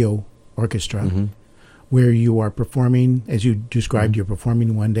state radio orchestra where you are performing, as you described, you're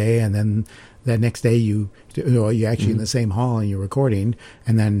performing one day, and then the next day you're actually in the same hall and you're recording,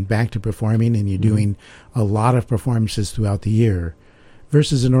 and then back to performing, and you're doing a lot of performances throughout the year,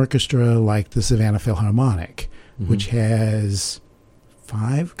 versus an orchestra like the Savannah Philharmonic, which has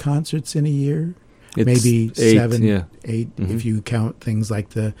 5 concerts in a year, it's maybe 8, 7, 8, if you count things like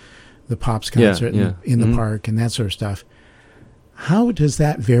the Pops concert in the park and that sort of stuff. How does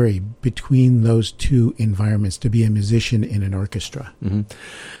that vary between those two environments to be a musician in an orchestra?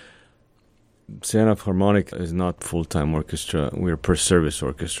 Savannah Philharmonic is not full-time orchestra. We're per-service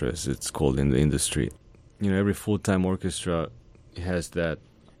orchestra, as it's called in the industry. Every full-time orchestra has that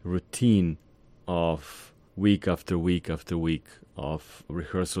routine of week after week after week of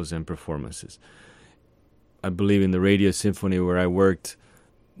rehearsals and performances. I believe in the Radio Symphony where I worked,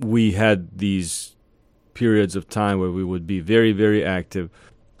 we had these periods of time where we would be very, very active.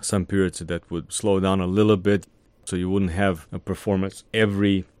 Some periods that would slow down a little bit, so you wouldn't have a performance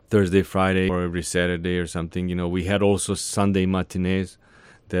every Thursday, Friday, or every Saturday or something. We had also Sunday matinees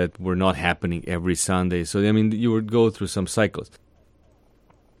that were not happening every Sunday. So, you would go through some cycles.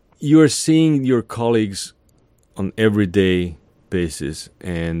 You are seeing your colleagues on everyday basis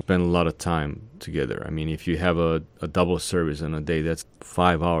and spend a lot of time together. If you have a double service on a day, that's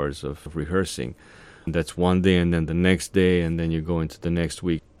 5 hours of rehearsing. That's one day, and then the next day, and then you go into the next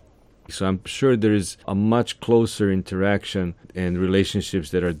week. So I'm sure there is a much closer interaction and relationships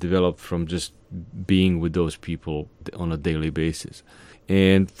that are developed from just being with those people on a daily basis.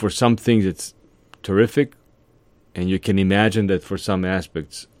 And for some things, it's terrific. And you can imagine that for some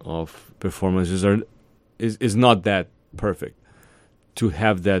aspects of performances is not that perfect to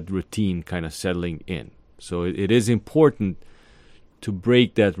have that routine kind of settling in. So it is important to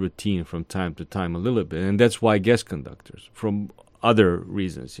break that routine from time to time a little bit. And that's why guest conductors, from other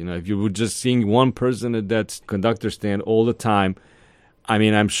reasons. If you were just seeing one person at that conductor stand all the time,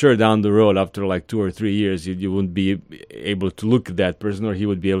 I'm sure down the road, after like 2 or 3 years, you wouldn't be able to look at that person, or he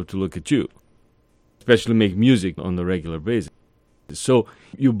would be able to look at you. especially make music on a regular basis. So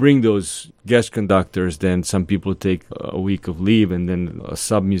you bring those guest conductors, then some people take a week of leave, and then a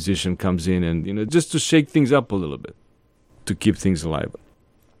sub-musician comes in, and just to shake things up a little bit, to keep things alive.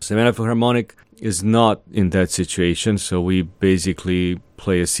 Savannah Philharmonic is not in that situation, so we basically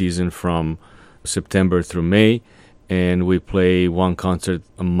play a season from September through May, and we play one concert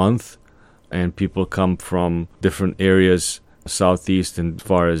a month, and people come from different areas, southeast and as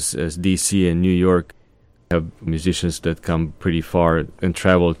far as D.C. and New York. Have musicians that come pretty far and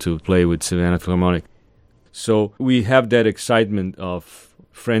travel to play with Savannah Philharmonic. So we have that excitement of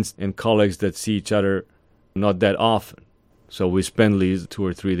friends and colleagues that see each other not that often. So we spend at least 2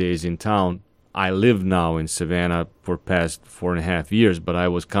 or 3 days in town. I live now in Savannah for past 4.5 years, but I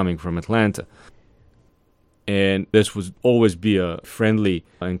was coming from Atlanta. And this would always be a friendly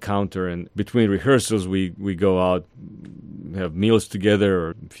encounter. And between rehearsals, we go out, have meals together or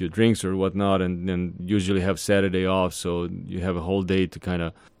a few drinks or whatnot, and then usually have Saturday off. So you have a whole day to kind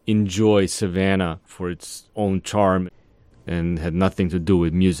of enjoy Savannah for its own charm, and had nothing to do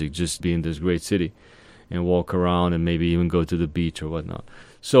with music, just be in this great city and walk around and maybe even go to the beach or whatnot.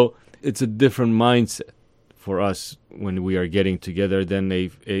 So it's a different mindset for us when we are getting together than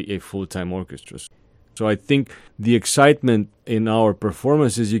a full-time orchestra. So I think the excitement in our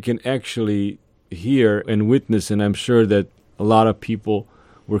performances you can actually hear and witness, and I'm sure that a lot of people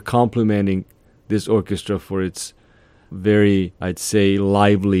were complimenting this orchestra for its very, I'd say,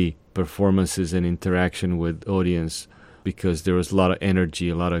 lively performances and interaction with audience, because there was a lot of energy,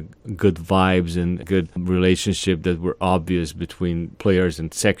 a lot of good vibes and good relationship that were obvious between players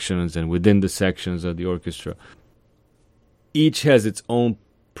and sections and within the sections of the orchestra. Each has its own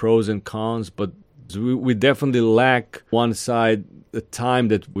pros and cons, but we definitely lack one side, the time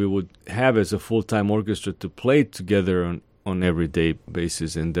that we would have as a full-time orchestra to play together on everyday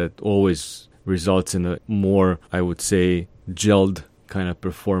basis, and that always results in a more, I would say, gelled kind of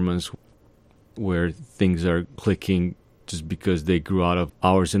performance where things are clicking just because they grew out of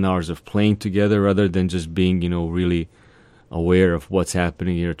hours and hours of playing together, rather than just being, really aware of what's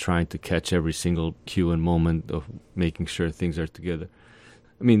happening here, trying to catch every single cue and moment of making sure things are together.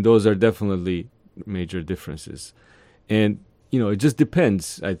 I mean, those are definitely major differences. And, it just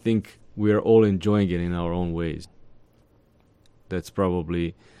depends. I think we are all enjoying it in our own ways. That's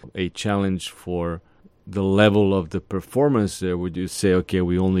probably a challenge for the level of the performance there. Would you say, okay,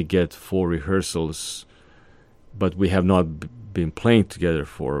 we only get 4 rehearsals, but we have not been playing together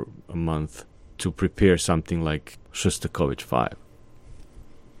for a month to prepare something like Shostakovich 5.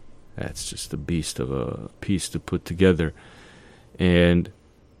 That's just a beast of a piece to put together. And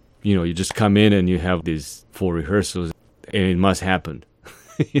you just come in and you have these 4 rehearsals, and it must happen,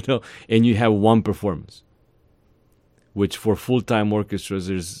 and you have one performance, which for full-time orchestras,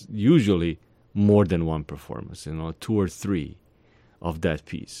 there's usually more than one performance, 2 or 3 of that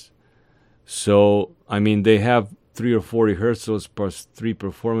piece. So, they have 3 or 4 rehearsals plus 3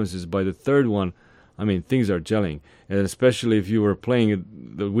 performances. By the third one, things are gelling. And especially if you were playing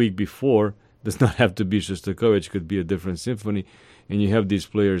it the week before, does not have to be Shostakovich, could be a different symphony. And you have these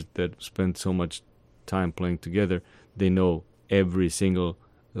players that spend so much time playing together, they know every single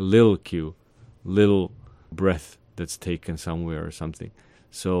little cue, little breath that's taken somewhere or something.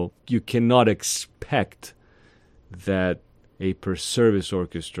 So you cannot expect that a per-service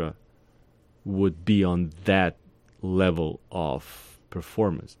orchestra would be on that level of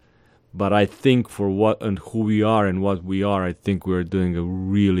performance. But I think for what and who we are and what we are, I think we're doing a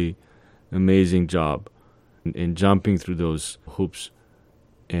really amazing job in jumping through those hoops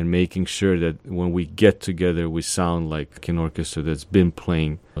and making sure that when we get together, we sound like an orchestra that's been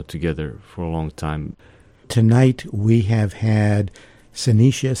playing together for a long time. Tonight we have had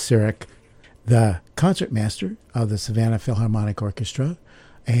Senisha Sirik, the concertmaster of the Savannah Philharmonic Orchestra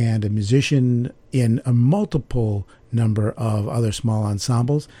and a musician in a multiple number of other small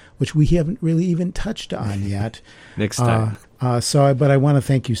ensembles, which we haven't really even touched on yet. Next time. But I want to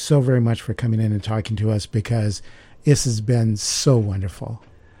thank you so very much for coming in and talking to us, because this has been so wonderful.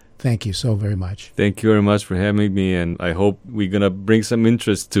 Thank you so very much. Thank you very much for having me, and I hope we're going to bring some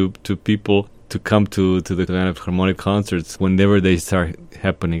interest to people to come to the Savannah Philharmonic concerts whenever they start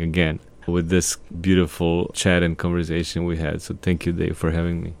happening again, with this beautiful chat and conversation we had. So thank you, Dave, for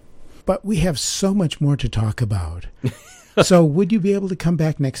having me. But we have so much more to talk about. So would you be able to come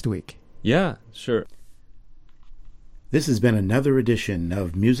back next week? Yeah, sure. This has been another edition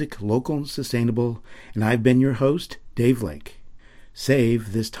of Music Local and Sustainable, and I've been your host, Dave Lake.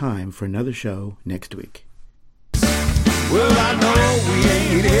 Save this time for another show next week. Well, I know we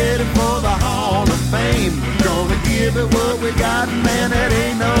ain't headed for the Hall of Fame. We're gonna give it it what we got, man, it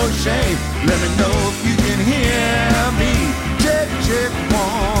ain't no shame. Let me know if you can hear me. Check, check,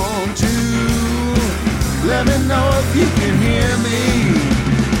 1, 2. Let me know if you can hear me.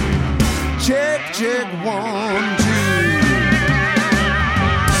 Check, check, 1, 2.